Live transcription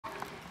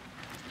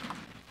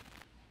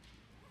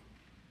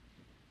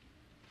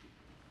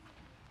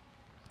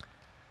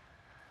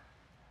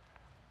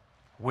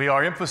We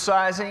are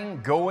emphasizing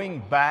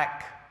going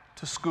back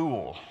to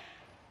school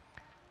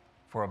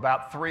for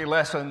about 3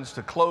 lessons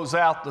to close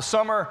out the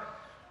summer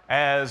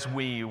as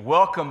we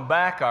welcome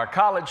back our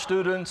college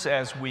students,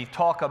 as we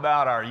talk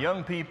about our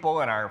young people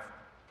and our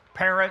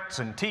parents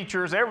and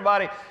teachers,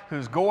 everybody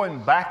who's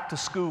going back to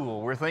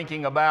school. We're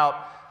thinking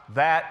about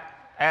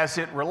that as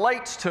it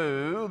relates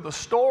to the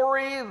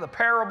story, the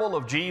parable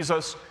of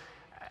Jesus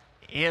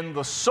in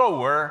the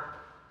sower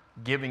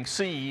giving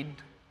seed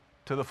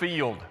to the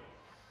field.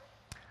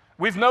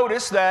 We've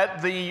noticed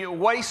that the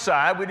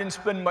wayside, we didn't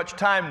spend much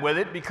time with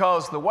it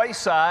because the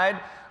wayside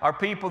are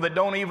people that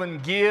don't even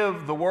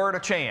give the Word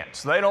a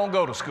chance. They don't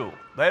go to school.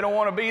 They don't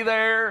want to be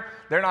there.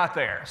 They're not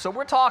there. So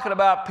we're talking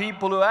about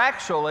people who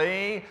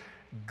actually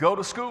go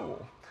to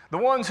school, the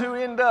ones who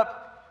end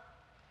up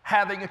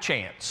having a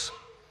chance.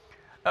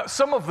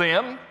 Some of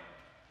them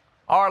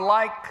are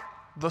like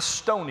the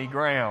stony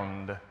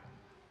ground.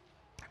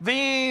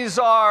 These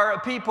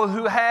are people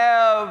who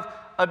have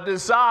a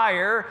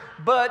desire,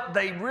 but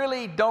they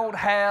really don't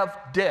have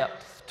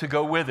depth to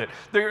go with it.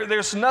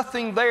 There's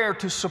nothing there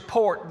to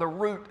support the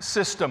root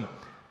system.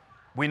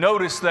 We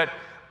notice that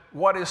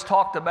what is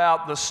talked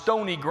about, the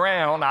stony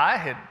ground, I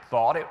had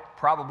thought it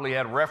probably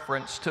had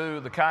reference to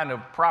the kind of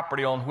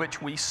property on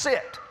which we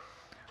sit,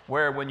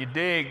 where when you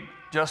dig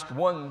just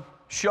one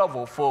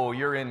shovelful,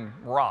 you're in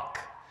rock.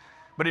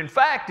 But in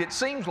fact, it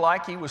seems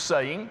like he was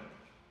saying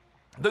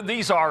that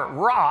these are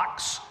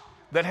rocks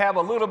that have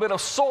a little bit of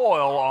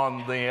soil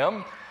on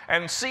them,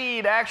 and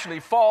seed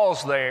actually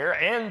falls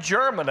there and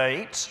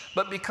germinates,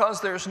 but because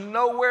there's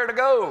nowhere to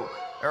go,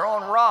 they're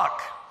on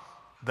rock,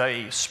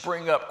 they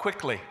spring up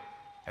quickly,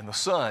 and the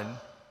sun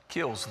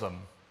kills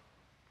them.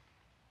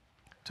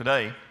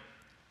 Today,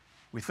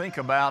 we think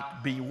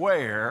about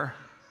beware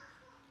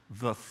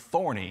the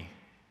thorny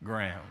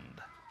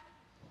ground.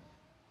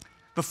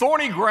 The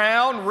thorny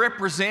ground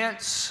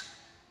represents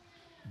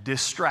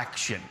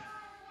distraction.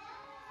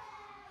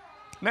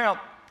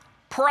 Now,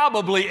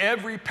 probably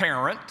every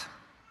parent,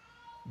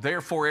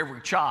 therefore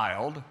every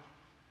child,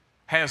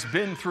 has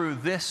been through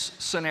this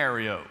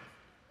scenario.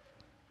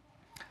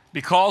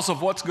 Because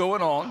of what's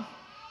going on,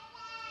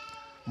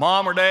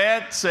 mom or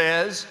dad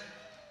says,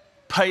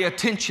 "Pay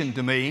attention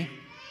to me."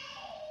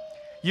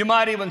 You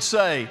might even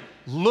say,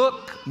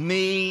 "Look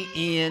me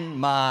in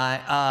my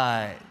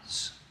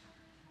eyes."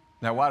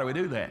 Now, why do we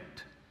do that?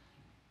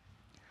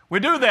 We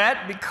do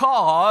that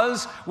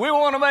because we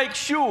want to make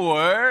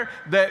sure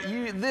that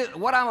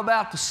what I'm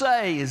about to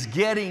say is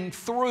getting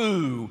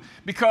through.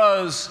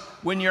 Because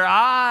when your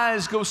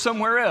eyes go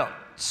somewhere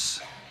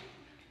else,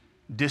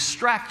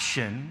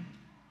 distraction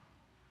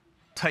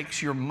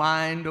takes your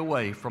mind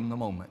away from the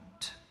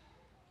moment.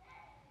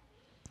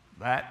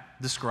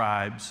 That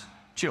describes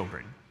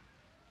children.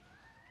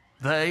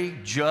 They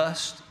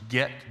just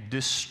get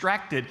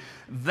distracted.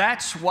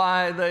 That's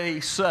why they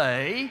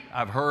say,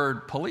 I've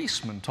heard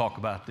policemen talk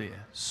about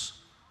this,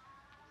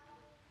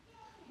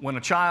 when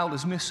a child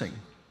is missing,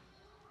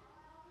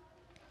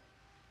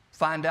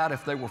 find out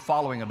if they were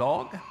following a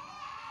dog,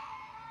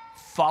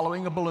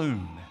 following a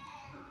balloon.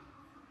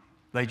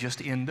 They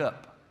just end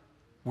up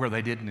where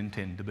they didn't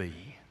intend to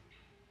be.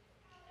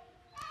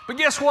 But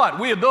guess what?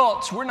 We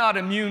adults, we're not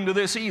immune to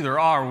this either,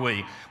 are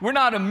we? We're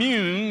not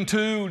immune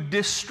to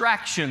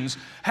distractions,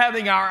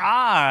 having our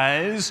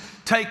eyes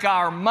take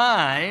our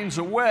minds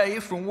away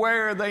from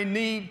where they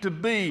need to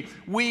be.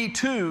 We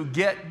too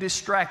get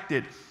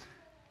distracted.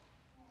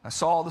 I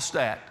saw the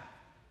stat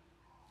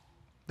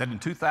that in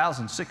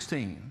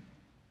 2016,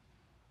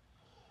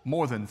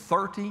 more than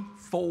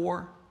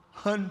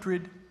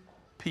 3,400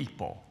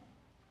 people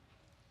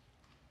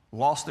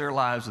lost their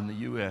lives in the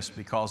U.S.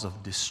 because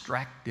of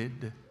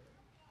distracted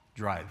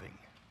driving.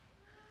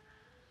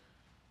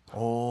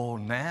 Oh,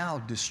 now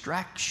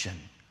distraction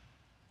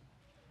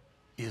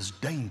is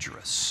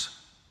dangerous.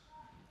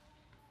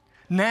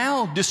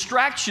 Now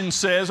distraction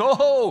says,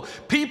 oh,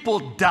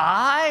 people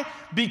die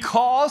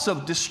because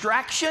of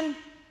distraction?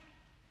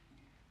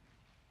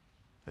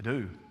 They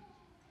do.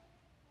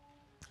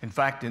 In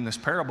fact, in this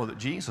parable that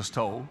Jesus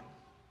told,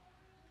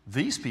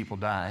 these people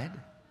died,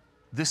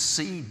 this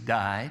seed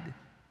died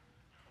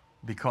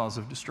because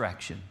of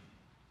distraction.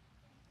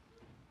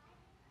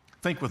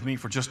 Think with me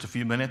for just a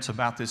few minutes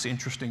about this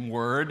interesting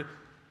word,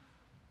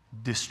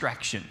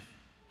 distraction.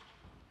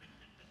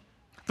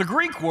 The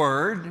Greek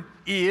word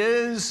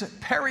is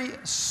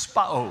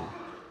perispao.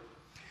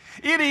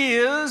 It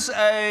is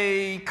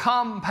a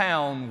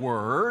compound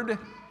word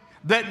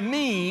that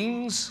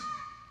means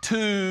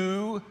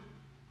to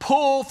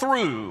pull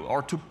through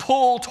or to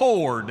pull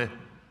toward.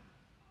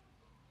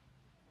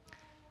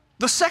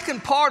 The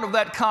second part of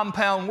that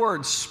compound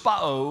word,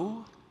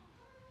 spao,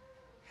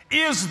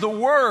 is the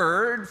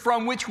word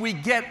from which we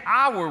get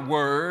our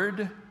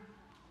word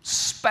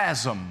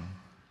spasm.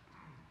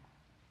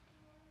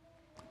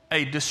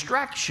 A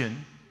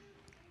distraction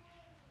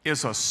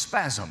is a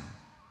spasm.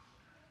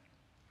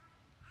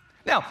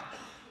 Now,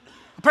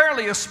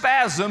 apparently a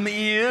spasm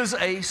is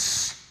a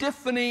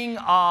stiffening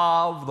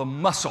of the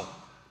muscle.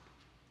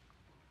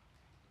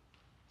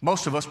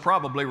 Most of us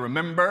probably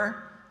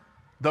remember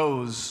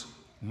those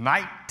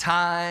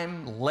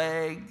nighttime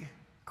leg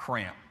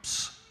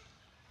cramps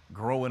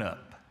growing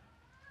up.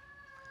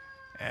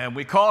 And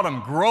we called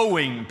them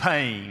growing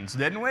pains,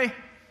 didn't we?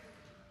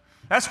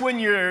 That's when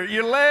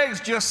your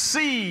legs just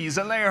seize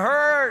and they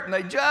hurt and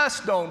they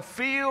just don't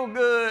feel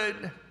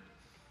good.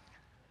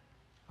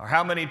 Or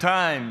how many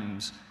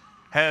times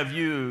have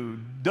you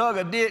dug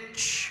a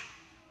ditch,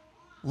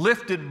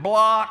 lifted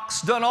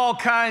blocks, done all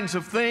kinds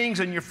of things,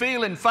 and you're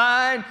feeling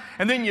fine,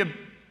 and then you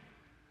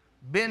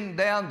bend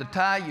down to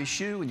tie your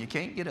shoe and you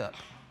can't get up?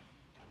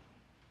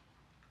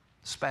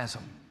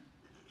 Spasm.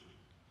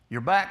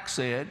 Your back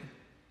said,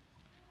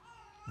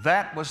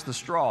 "That was the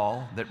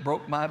straw that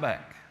broke my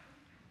back."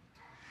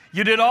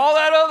 You did all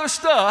that other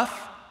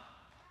stuff,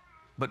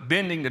 but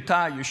bending to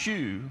tie your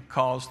shoe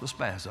caused the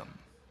spasm.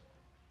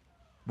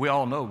 We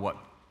all know what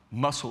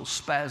muscle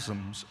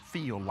spasms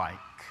feel like.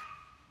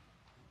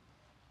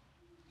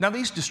 Now,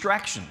 these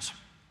distractions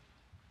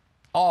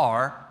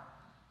are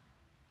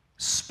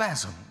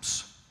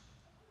spasms.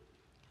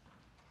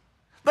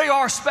 They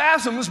are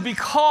spasms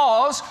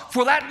because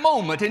for that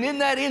moment and in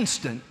that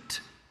instant,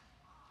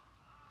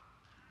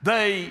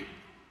 they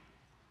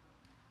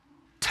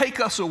take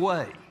us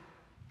away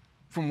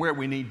from where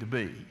we need to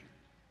be,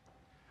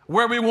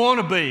 where we want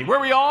to be, where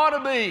we ought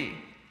to be.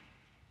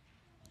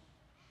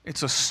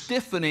 It's a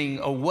stiffening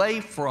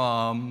away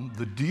from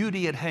the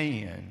duty at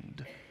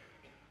hand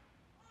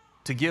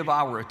to give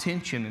our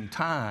attention and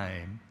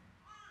time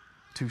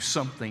to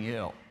something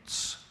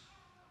else.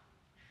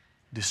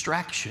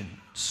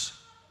 Distractions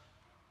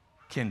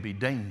can be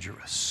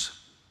dangerous.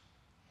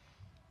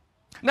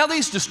 Now,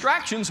 these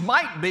distractions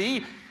might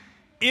be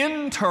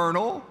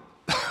internal,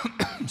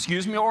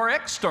 or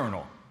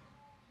external.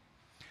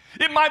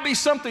 It might be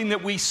something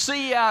that we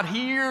see out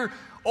here,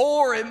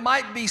 or it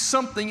might be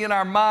something in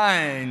our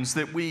minds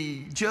that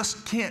we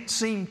just can't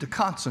seem to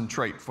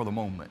concentrate for the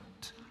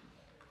moment.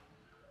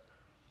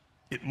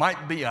 It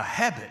might be a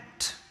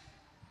habit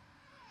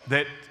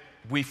that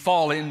we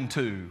fall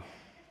into,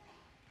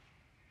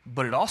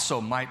 but it also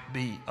might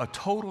be a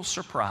total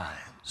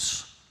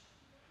surprise.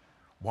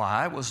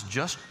 Why, I was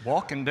just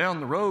walking down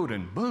the road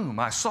and boom,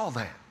 I saw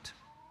that.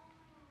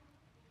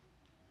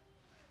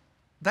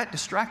 That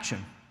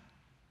distraction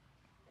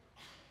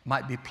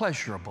might be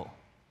pleasurable.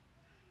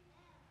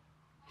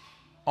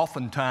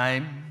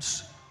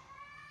 Oftentimes,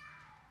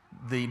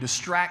 the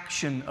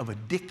distraction of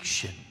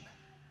addiction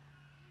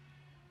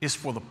is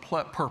for the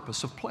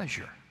purpose of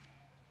pleasure.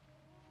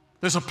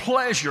 There's a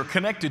pleasure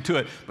connected to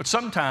it, but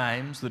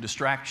sometimes the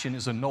distraction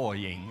is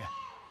annoying.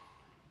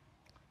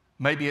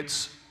 Maybe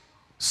it's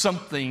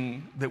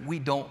something that we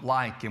don't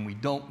like and we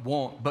don't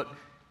want, but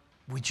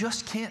we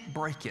just can't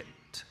break it.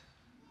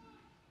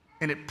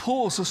 And it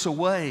pulls us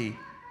away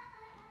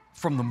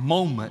from the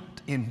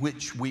moment in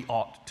which we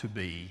ought to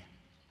be.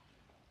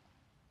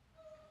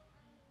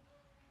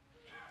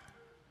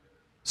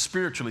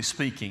 Spiritually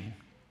speaking,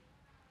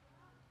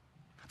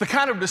 the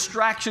kind of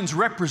distractions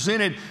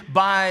represented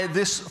by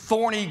this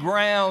thorny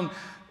ground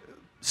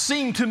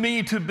seem to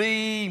me to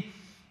be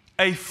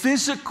a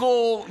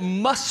physical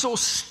muscle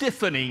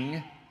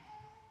stiffening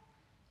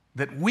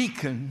that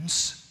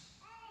weakens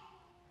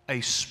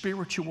a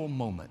spiritual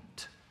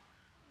moment.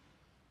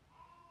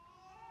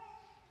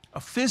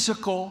 A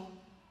physical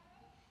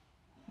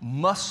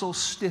muscle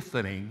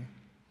stiffening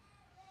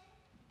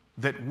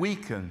that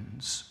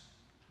weakens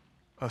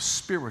a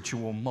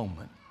spiritual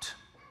moment.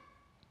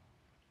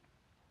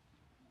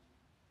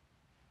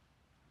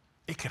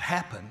 It could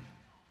happen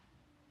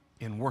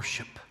in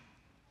worship.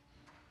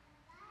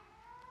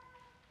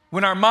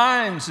 When our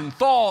minds and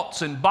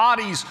thoughts and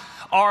bodies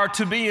are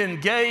to be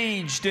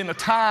engaged in a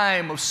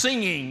time of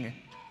singing,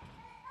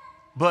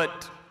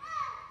 but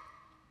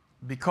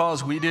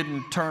because we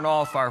didn't turn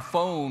off our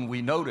phone,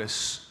 we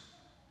notice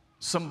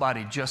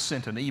somebody just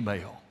sent an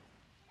email.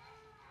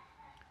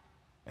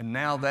 And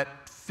now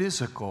that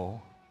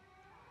physical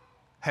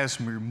has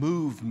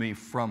removed me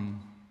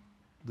from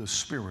the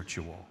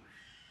spiritual.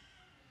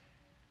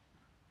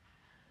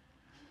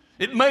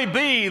 It may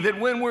be that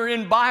when we're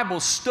in Bible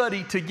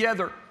study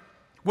together,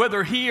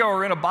 whether here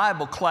or in a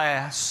Bible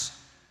class,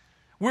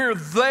 we're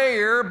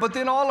there, but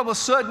then all of a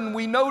sudden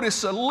we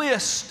notice a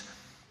list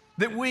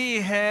that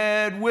we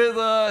had with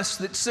us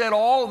that said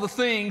all the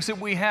things that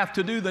we have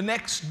to do the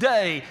next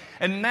day.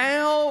 And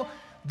now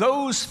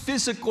those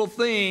physical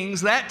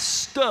things, that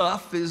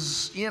stuff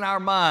is in our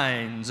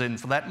minds, and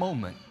for that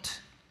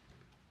moment,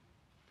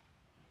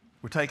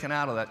 we're taken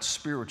out of that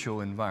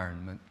spiritual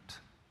environment.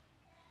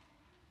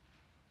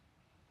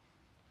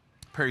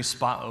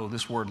 Perispao,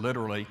 this word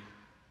literally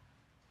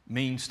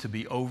means to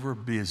be over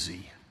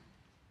busy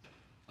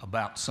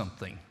about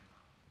something.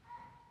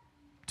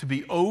 To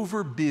be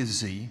over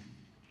busy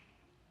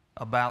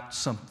about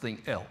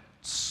something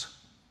else.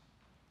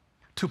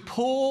 To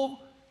pull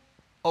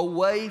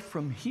away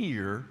from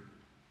here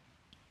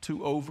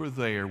to over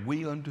there.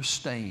 We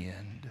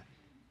understand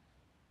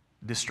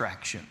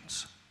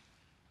distractions.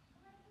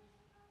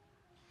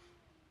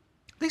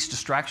 These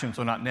distractions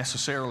are not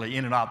necessarily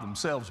in and of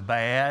themselves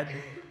bad.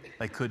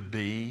 They could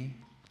be,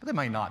 but they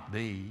may not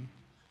be.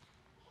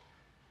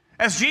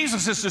 As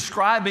Jesus is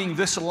describing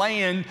this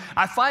land,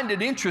 I find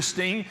it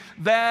interesting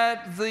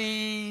that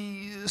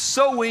the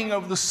sowing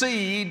of the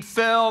seed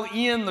fell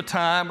in the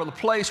time or the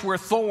place where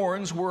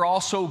thorns were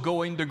also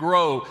going to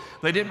grow.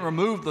 They didn't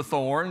remove the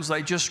thorns,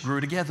 they just grew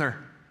together.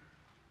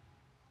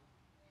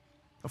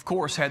 Of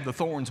course, had the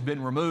thorns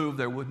been removed,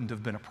 there wouldn't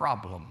have been a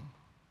problem.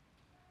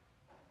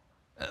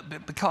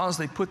 But because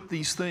they put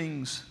these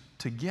things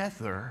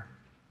together,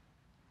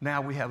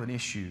 now we have an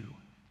issue.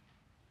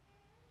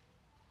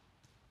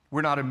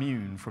 We're not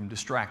immune from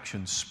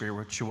distractions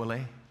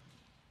spiritually.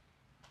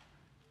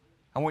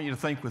 I want you to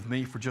think with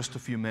me for just a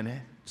few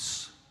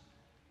minutes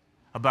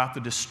about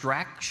the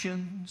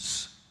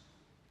distractions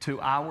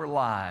to our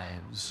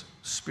lives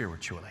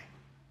spiritually.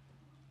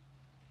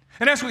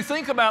 And as we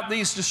think about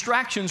these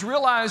distractions,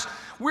 realize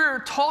we're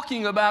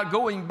talking about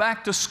going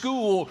back to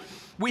school.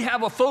 We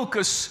have a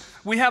focus,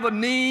 we have a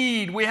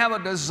need, we have a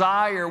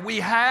desire,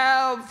 we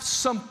have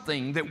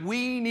something that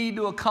we need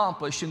to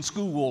accomplish in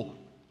school.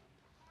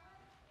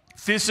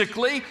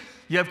 Physically,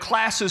 you have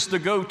classes to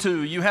go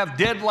to, you have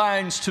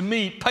deadlines to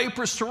meet,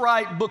 papers to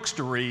write, books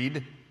to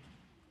read,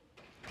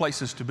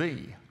 places to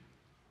be.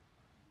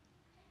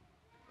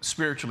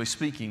 Spiritually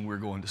speaking, we're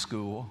going to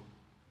school.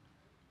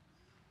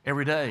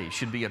 Every day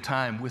should be a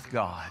time with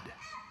God.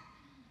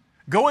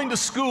 Going to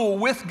school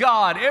with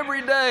God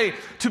every day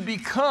to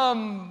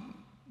become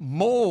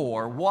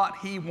more what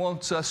He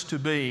wants us to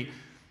be.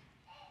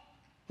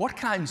 What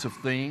kinds of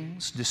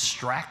things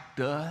distract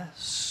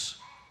us?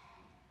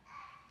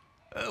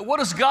 What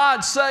does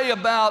God say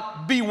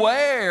about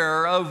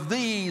beware of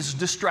these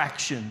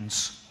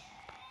distractions?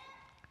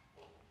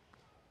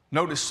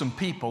 Notice some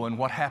people and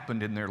what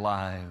happened in their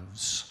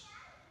lives.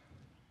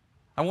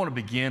 I want to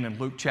begin in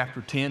Luke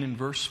chapter 10 and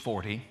verse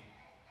 40,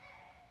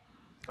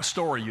 a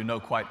story you know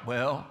quite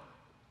well.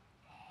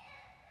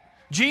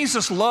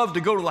 Jesus loved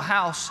to go to the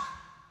house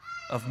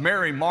of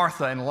Mary,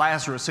 Martha, and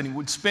Lazarus, and He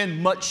would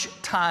spend much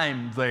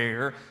time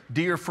there,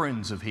 dear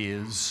friends of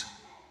His.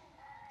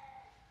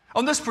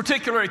 On this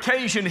particular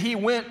occasion, He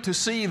went to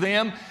see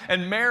them,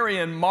 and Mary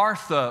and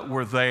Martha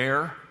were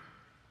there.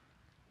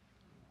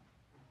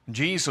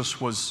 Jesus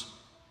was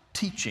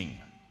teaching,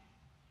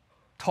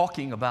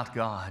 talking about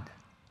God.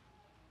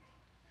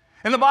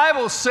 And the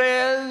Bible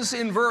says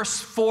in verse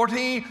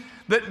 40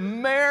 that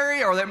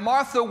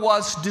Martha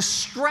was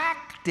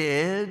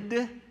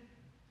distracted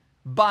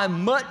by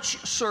much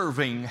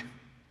serving.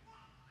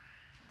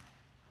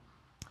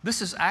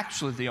 This is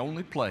actually the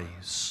only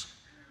place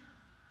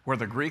where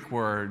the Greek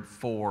word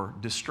for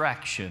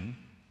distraction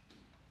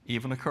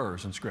even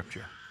occurs in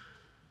Scripture.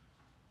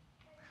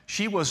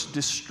 She was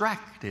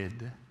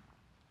distracted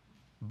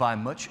by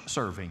much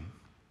serving.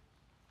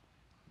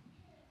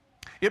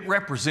 It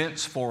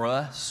represents for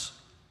us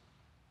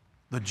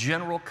the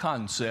general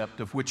concept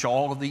of which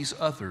all of these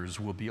others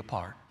will be a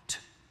part.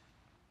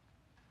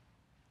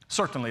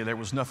 Certainly there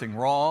was nothing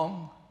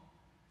wrong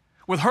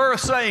with her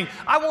saying,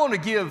 I want to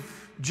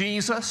give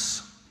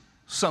Jesus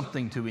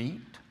something to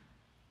eat.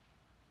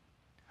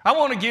 I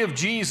want to give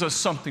Jesus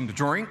something to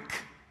drink.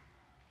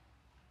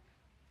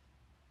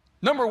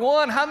 Number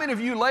one, how many of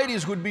you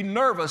ladies would be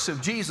nervous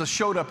if Jesus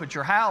showed up at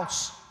your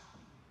house?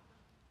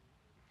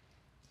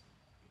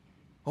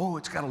 Oh,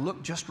 it's got to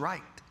look just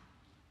right.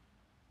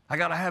 I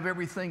got to have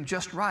everything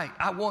just right.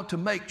 I want to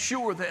make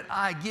sure that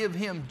I give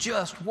Him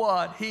just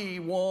what He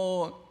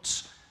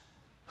wants.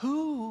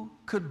 Who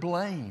could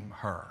blame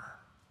her?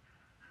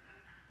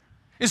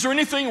 Is there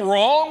anything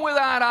wrong with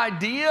that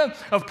idea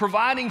of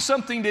providing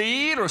something to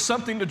eat or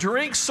something to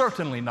drink?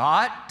 Certainly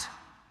not.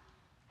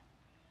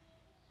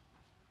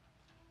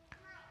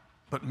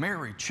 But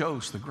Mary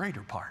chose the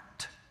greater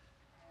part.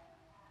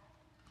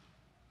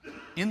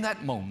 In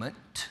that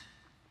moment,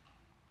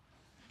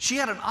 she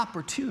had an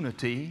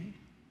opportunity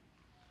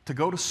to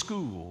go to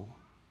school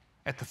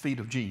at the feet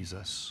of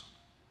Jesus.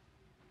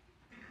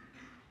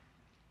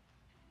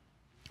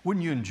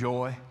 Wouldn't you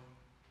enjoy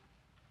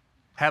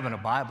having a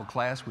Bible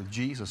class with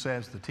Jesus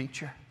as the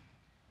teacher?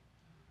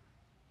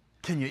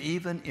 Can you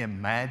even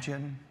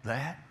imagine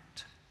that?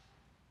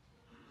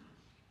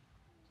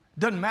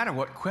 Doesn't matter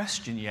what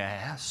question you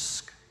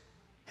ask,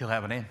 He'll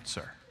have an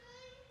answer.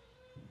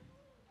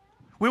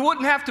 We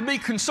wouldn't have to be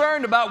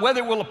concerned about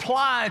whether it will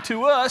apply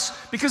to us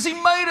because He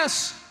made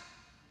us.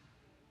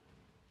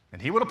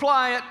 And He would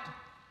apply it.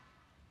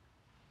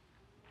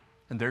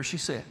 And there she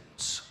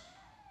sits.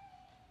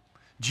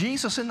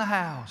 Jesus in the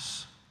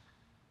house.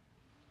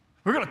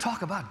 We're going to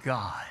talk about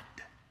God.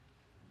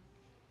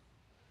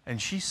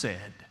 And she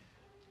said,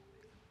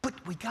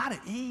 but we got to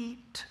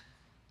eat.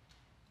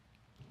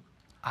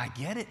 I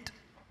get it.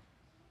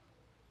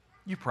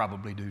 You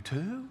probably do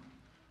too.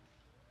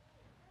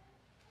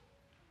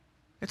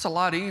 It's a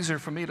lot easier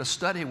for me to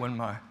study when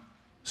my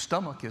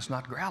stomach is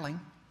not growling.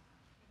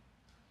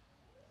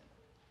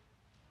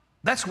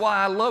 That's why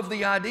I love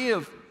the idea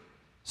of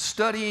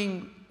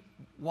studying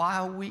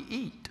while we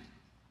eat.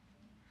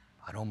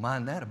 I don't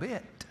mind that a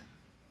bit.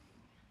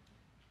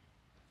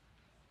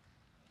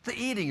 The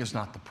eating is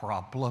not the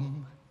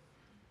problem.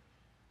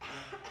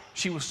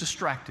 She was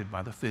distracted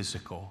by the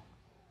physical.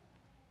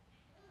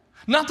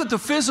 Not that the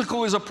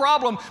physical is a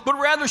problem, but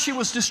rather she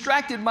was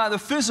distracted by the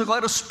physical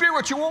at a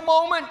spiritual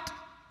moment.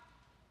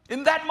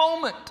 In that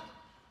moment.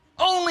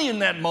 Only in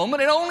that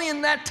moment and only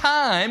in that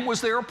time was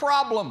there a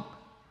problem.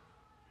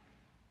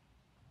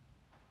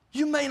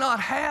 You may not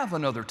have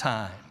another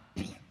time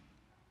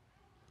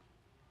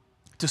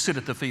to sit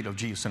at the feet of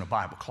Jesus in a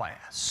Bible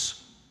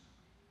class.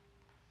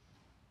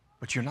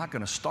 But you're not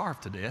going to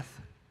starve to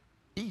death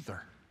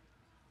either.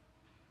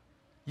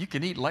 You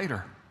can eat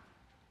later.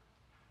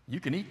 You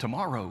can eat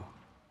tomorrow.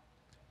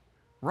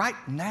 Right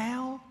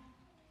now,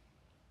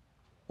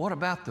 what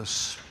about the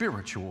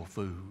spiritual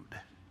food?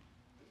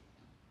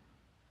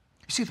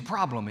 You see, the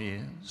problem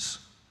is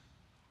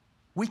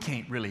we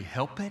can't really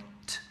help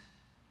it.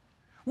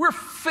 We're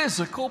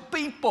physical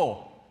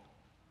people.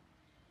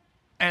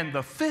 And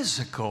the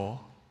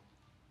physical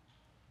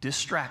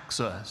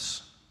distracts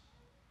us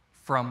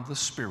from the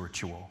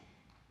spiritual.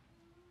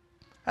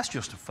 That's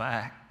just a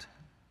fact.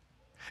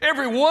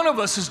 Every one of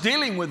us is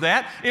dealing with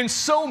that in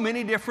so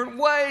many different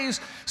ways.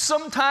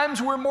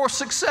 Sometimes we're more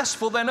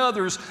successful than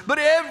others, but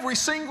every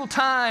single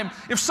time,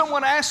 if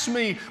someone asks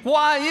me,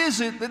 why is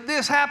it that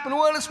this happened?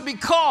 Well, it's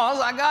because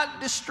I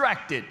got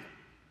distracted.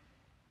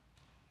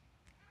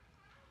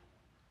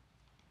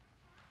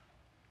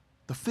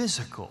 The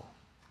physical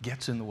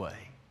gets in the way.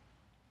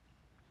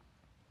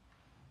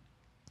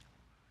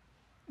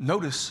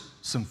 Notice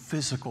some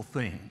physical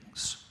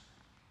things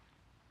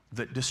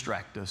that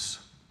distract us.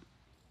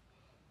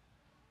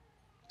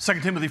 2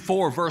 Timothy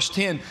 4, verse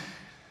 10,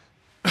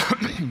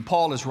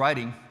 Paul is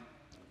writing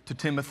to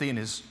Timothy in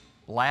his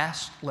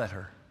last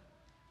letter.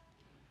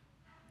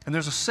 And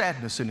there's a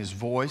sadness in his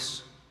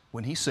voice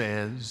when he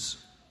says,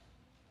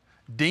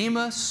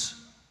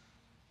 Demas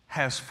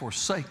has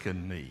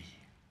forsaken me,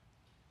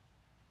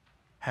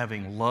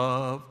 having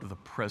loved the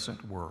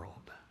present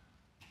world.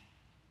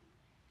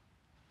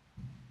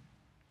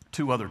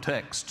 Two other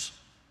texts,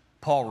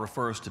 Paul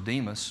refers to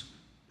Demas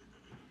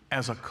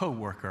as a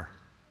co-worker.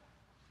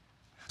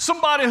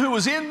 Somebody who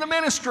was in the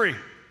ministry,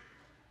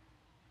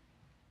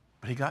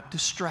 but he got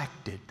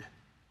distracted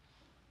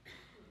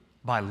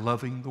by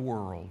loving the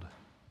world.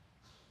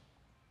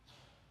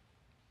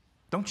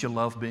 Don't you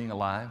love being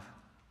alive?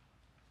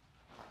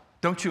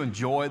 Don't you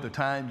enjoy the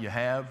time you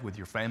have with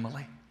your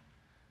family?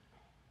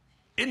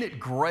 Isn't it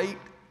great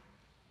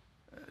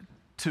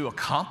to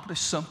accomplish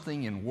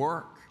something in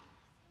work?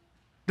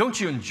 Don't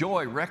you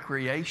enjoy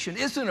recreation?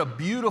 Isn't it a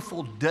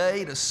beautiful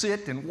day to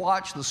sit and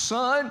watch the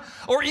sun?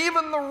 Or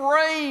even the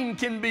rain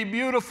can be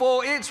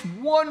beautiful. It's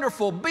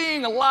wonderful.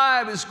 Being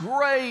alive is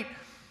great.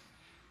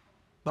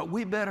 But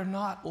we better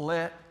not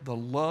let the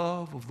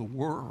love of the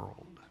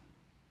world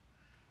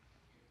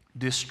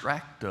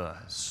distract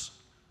us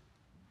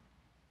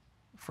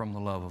from the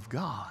love of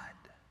God.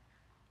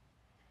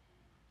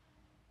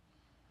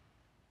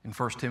 In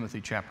 1 Timothy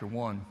chapter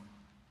 1,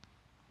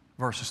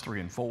 verses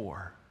 3 and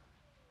 4,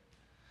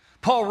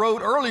 Paul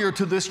wrote earlier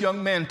to this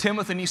young man,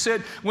 Timothy, and he said,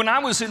 when I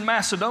was in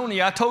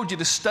Macedonia, I told you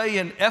to stay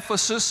in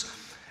Ephesus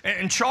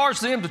and charge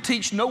them to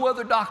teach no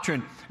other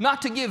doctrine,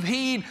 not to give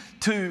heed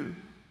to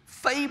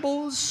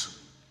fables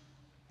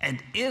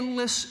and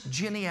endless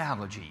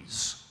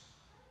genealogies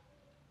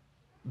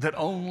that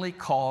only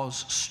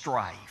cause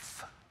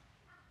strife.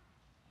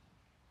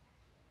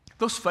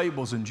 Those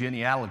fables and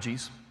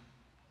genealogies,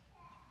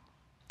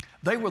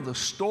 they were the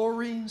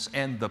stories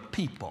and the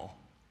people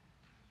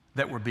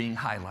that were being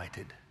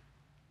highlighted.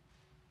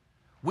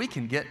 We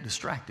can get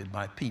distracted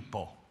by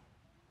people.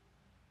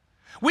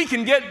 We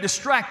can get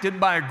distracted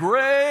by a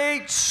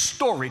great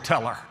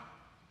storyteller.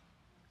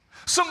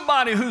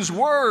 Somebody whose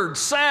words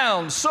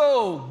sound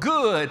so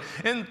good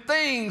and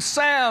things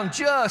sound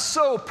just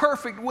so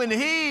perfect when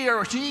he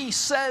or she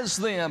says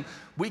them.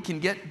 We can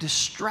get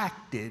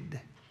distracted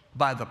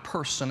by the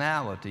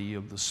personality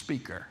of the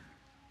speaker.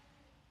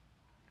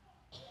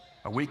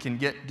 Or we can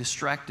get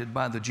distracted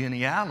by the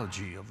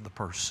genealogy of the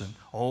person.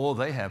 Oh,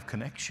 they have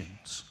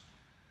connections.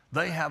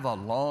 They have a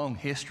long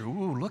history.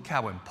 Ooh, look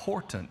how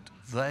important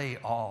they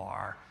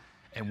are.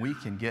 And we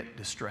can get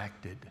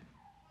distracted.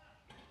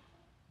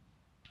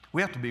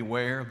 We have to be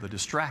aware of the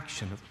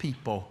distraction of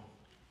people.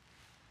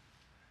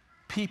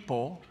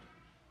 People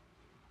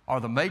are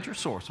the major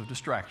source of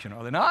distraction,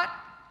 are they not?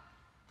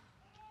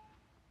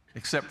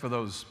 Except for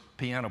those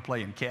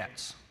piano-playing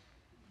cats.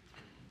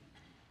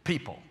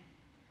 People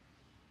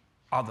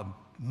are the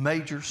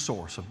major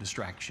source of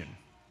distraction.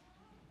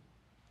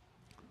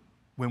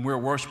 When we're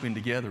worshiping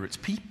together, it's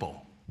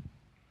people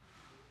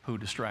who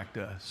distract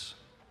us.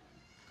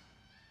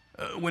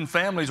 When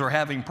families are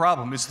having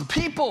problems, it's the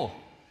people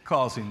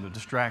causing the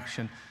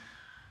distraction.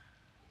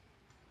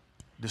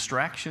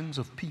 Distractions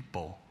of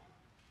people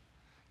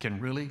can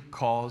really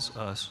cause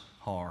us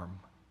harm.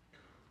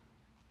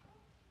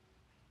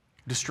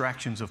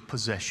 Distractions of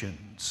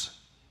possessions.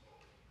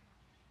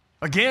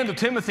 Again, to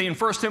Timothy in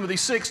 1 Timothy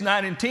 6,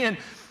 9, and 10,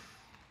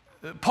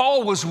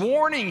 Paul was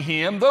warning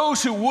him,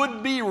 those who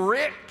would be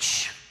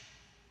rich.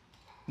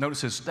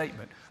 Notice his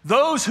statement.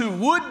 Those who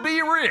would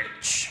be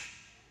rich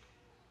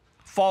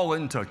fall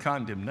into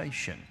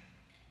condemnation.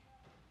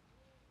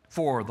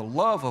 For the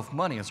love of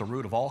money is a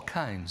root of all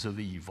kinds of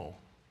evil.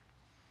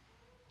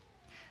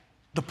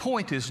 The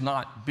point is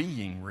not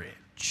being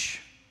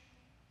rich.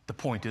 The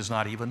point is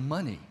not even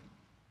money.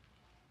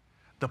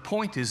 The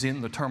point is in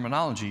the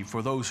terminology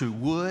for those who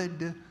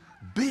would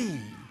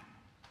be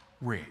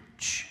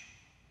rich.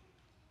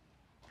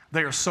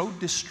 They are so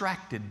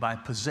distracted by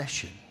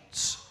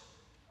possessions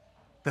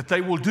that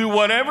they will do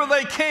whatever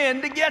they can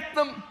to get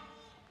them.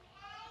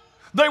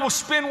 They will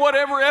spend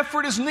whatever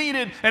effort is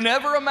needed and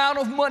every amount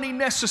of money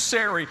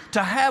necessary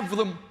to have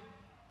them.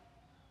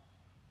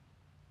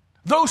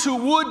 Those who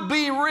would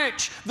be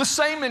rich, the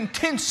same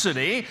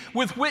intensity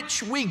with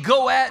which we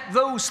go at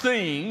those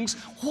things,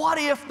 what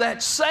if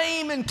that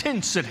same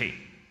intensity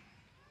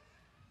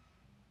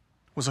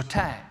was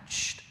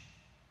attached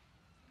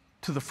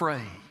to the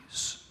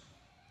phrase,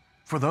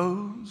 for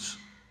those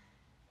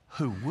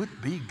who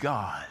would be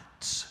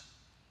God's,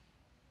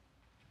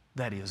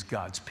 that is,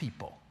 God's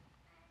people?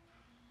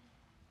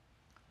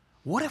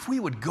 What if we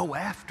would go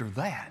after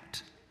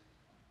that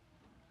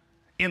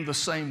in the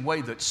same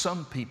way that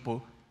some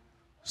people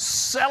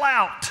sell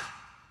out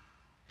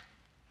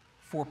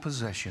for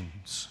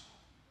possessions?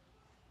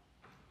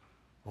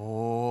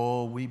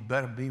 Oh, we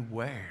better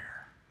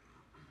beware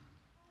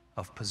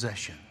of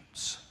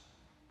possessions.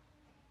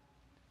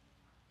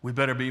 We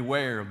better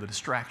beware of the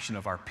distraction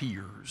of our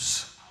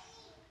peers.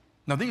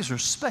 Now, these are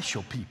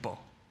special people.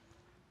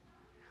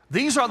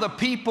 These are the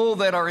people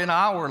that are in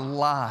our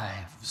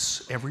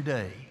lives every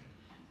day.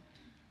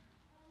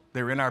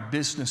 They're in our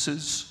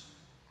businesses,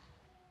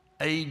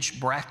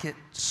 age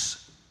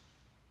brackets.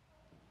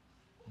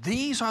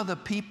 These are the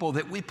people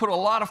that we put a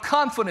lot of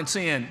confidence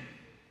in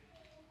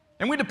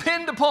and we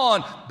depend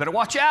upon. Better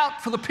watch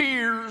out for the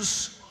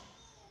peers.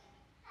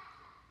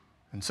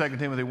 In 2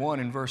 Timothy 1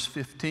 in verse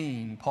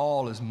 15,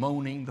 Paul is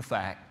moaning the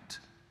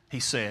fact. He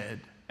said,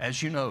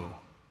 as you know,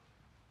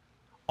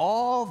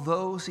 all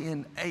those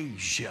in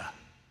Asia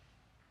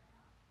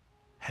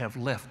have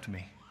left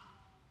me.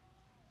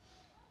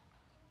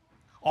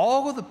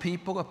 All of the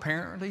people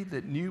apparently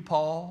that knew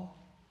Paul,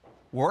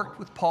 worked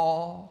with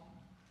Paul,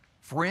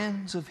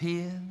 friends of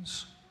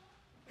his,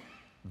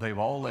 they've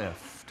all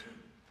left.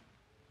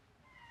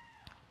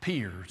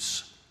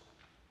 Peers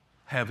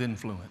have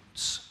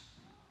influence.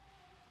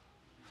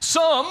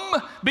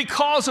 Some,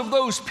 because of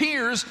those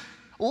peers,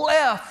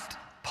 left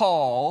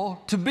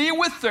Paul to be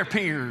with their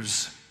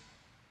peers.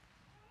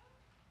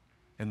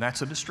 And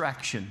that's a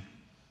distraction.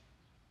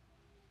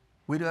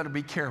 We'd ought to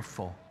be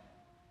careful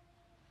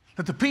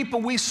that the people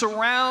we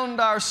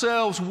surround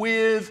ourselves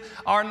with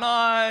are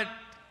not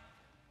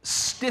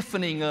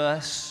stiffening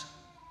us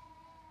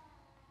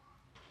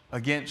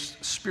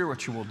against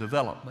spiritual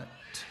development.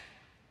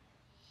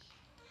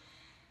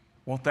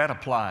 Won't that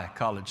apply,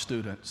 college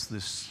students,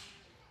 this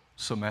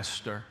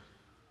semester?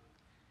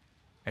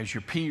 As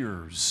your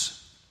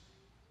peers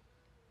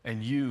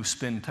and you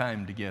spend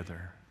time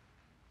together,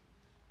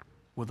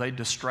 will they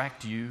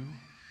distract you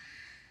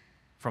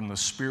from the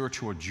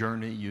spiritual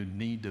journey you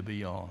need to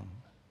be on?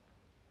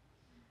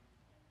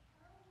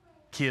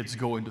 Kids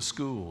going to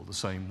school the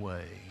same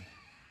way.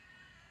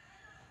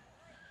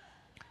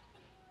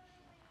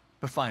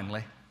 But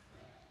finally,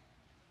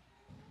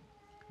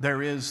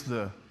 there is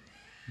the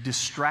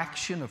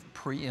distraction of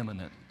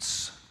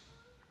preeminence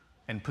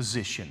and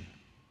position.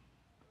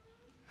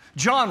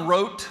 John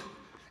wrote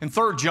in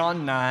 3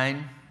 John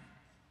 9,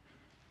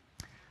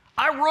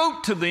 I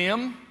wrote to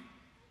them,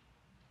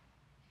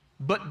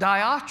 but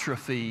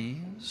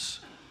Diotrephes,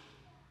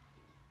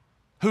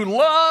 who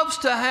loves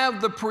to have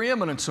the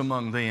preeminence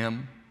among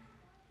them,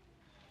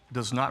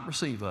 does not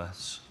receive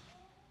us.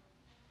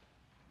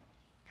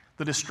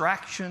 The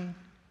distraction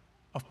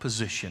of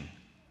position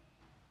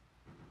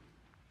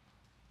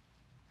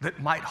that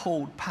might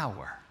hold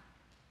power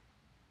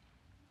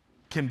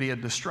can be a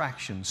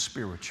distraction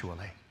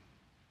spiritually.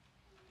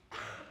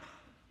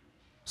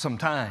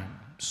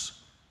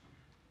 Sometimes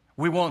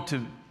we want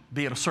to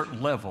be at a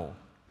certain level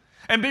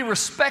and be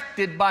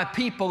respected by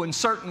people in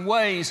certain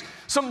ways.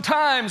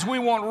 Sometimes we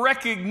want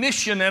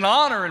recognition and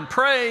honor and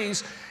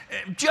praise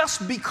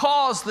just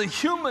because the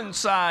human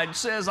side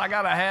says, I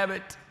got to have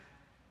it.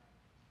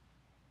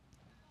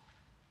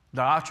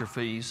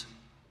 Diotrephes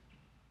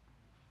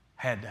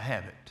had to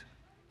have it.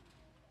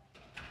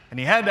 And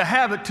he had to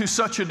have it to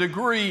such a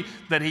degree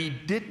that he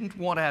didn't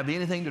want to have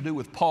anything to do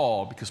with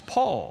Paul, because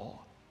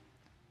Paul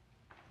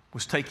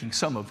was taking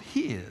some of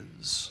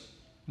his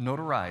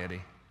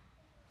notoriety.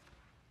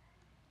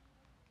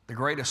 The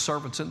greatest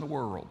servants in the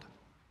world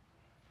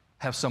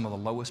have some of the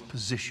lowest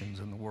positions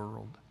in the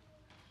world.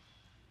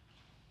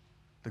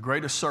 The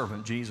greatest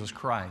servant, Jesus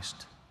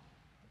Christ,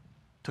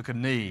 took a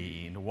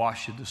knee to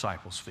wash his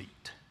disciples'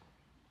 feet.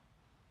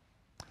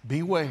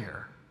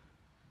 Beware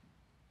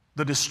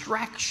the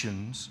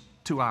distractions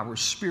to our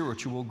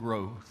spiritual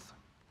growth.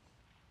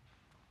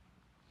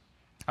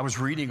 I was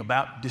reading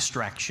about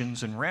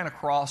distractions and ran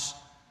across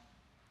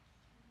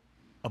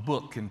a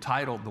book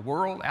entitled The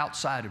World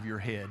Outside of Your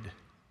Head.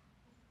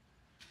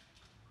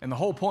 And the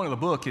whole point of the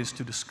book is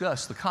to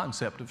discuss the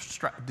concept of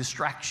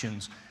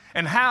distractions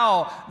and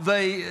how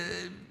they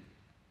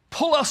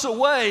pull us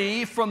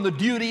away from the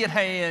duty at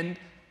hand.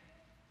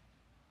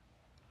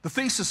 The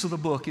thesis of the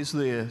book is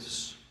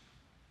this: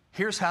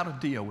 here's how to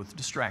deal with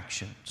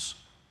distractions.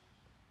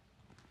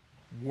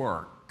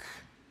 Work.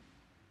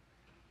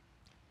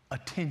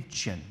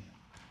 Attention.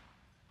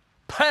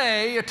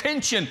 Pay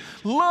attention.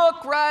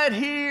 Look right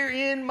here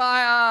in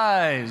my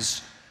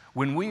eyes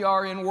when we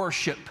are in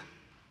worship.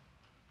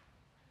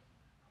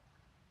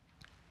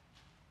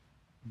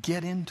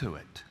 Get into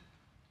it.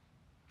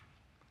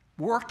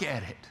 Work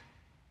at it.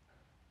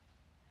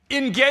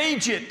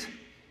 Engage it.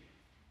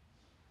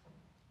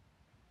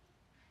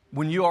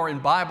 When you are in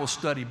Bible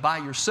study by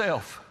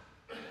yourself,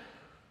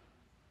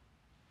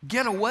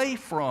 get away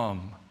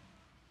from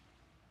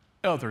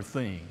other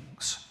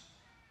things.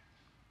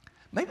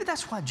 Maybe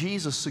that's why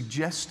Jesus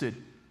suggested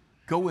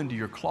go into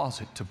your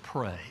closet to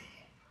pray,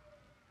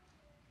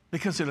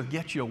 because it'll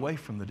get you away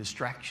from the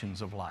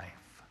distractions of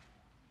life.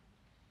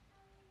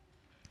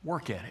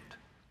 Work at it.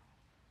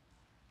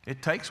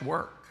 It takes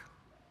work.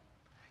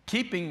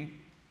 Keeping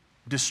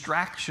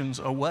distractions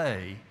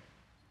away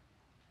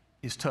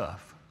is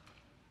tough.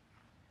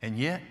 And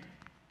yet,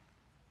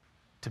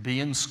 to be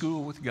in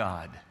school with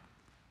God,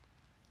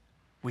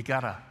 we got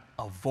to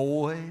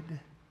avoid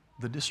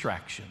the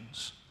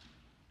distractions.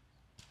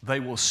 They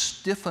will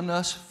stiffen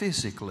us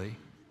physically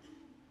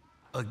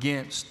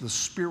against the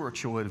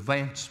spiritual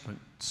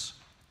advancements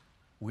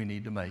we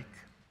need to make.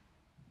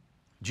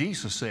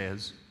 Jesus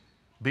says,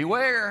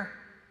 beware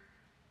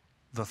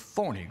the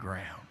thorny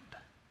ground.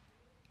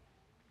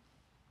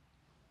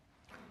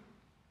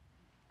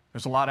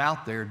 There's a lot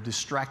out there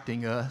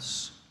distracting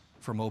us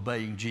from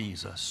obeying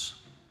Jesus.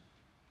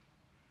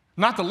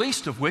 Not the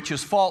least of which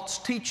is false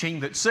teaching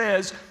that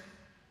says,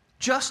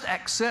 just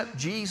accept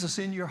Jesus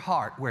in your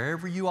heart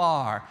wherever you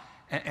are,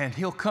 and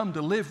He'll come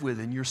to live with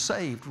you, and you're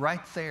saved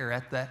right there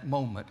at that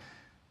moment.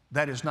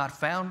 That is not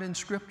found in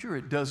Scripture.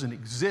 It doesn't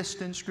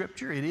exist in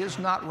Scripture. It is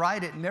not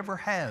right. It never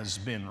has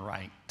been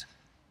right.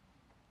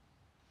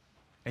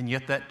 And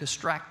yet that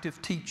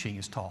distractive teaching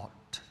is taught.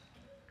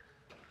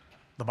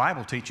 The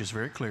Bible teaches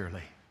very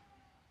clearly,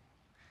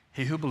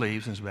 he who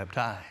believes and is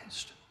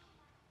baptized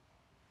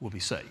will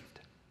be saved.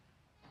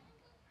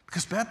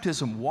 Because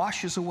baptism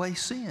washes away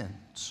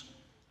sins.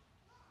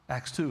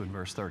 Acts 2 and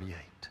verse 38.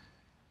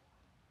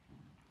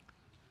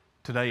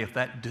 Today, if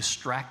that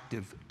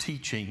distractive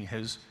teaching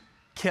has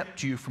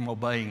kept you from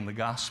obeying the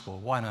gospel,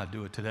 why not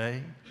do it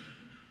today?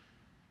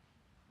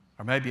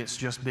 Or maybe it's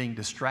just being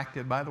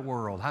distracted by the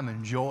world. I'm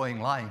enjoying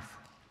life.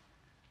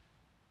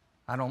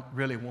 I don't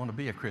really want to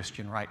be a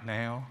Christian right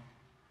now.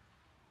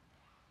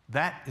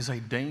 That is a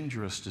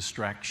dangerous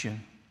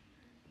distraction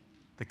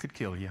that could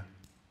kill you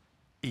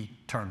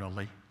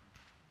eternally.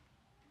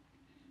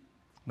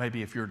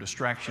 Maybe if your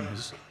distraction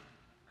has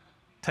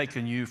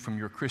taken you from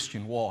your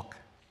Christian walk,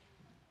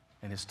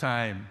 and it's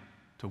time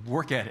to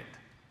work at it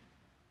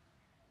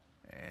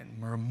and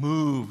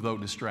remove those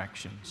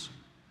distractions.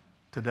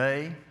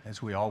 Today,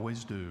 as we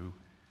always do,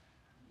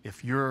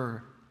 if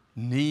your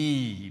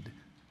need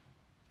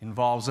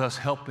involves us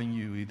helping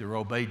you either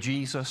obey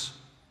Jesus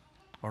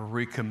or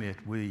recommit,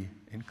 we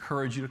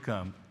encourage you to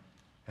come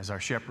as our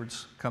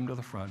shepherds come to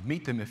the front.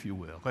 Meet them if you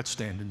will. Let's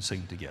stand and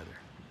sing together.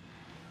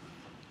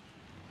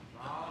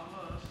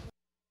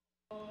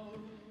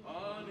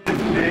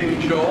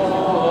 Angel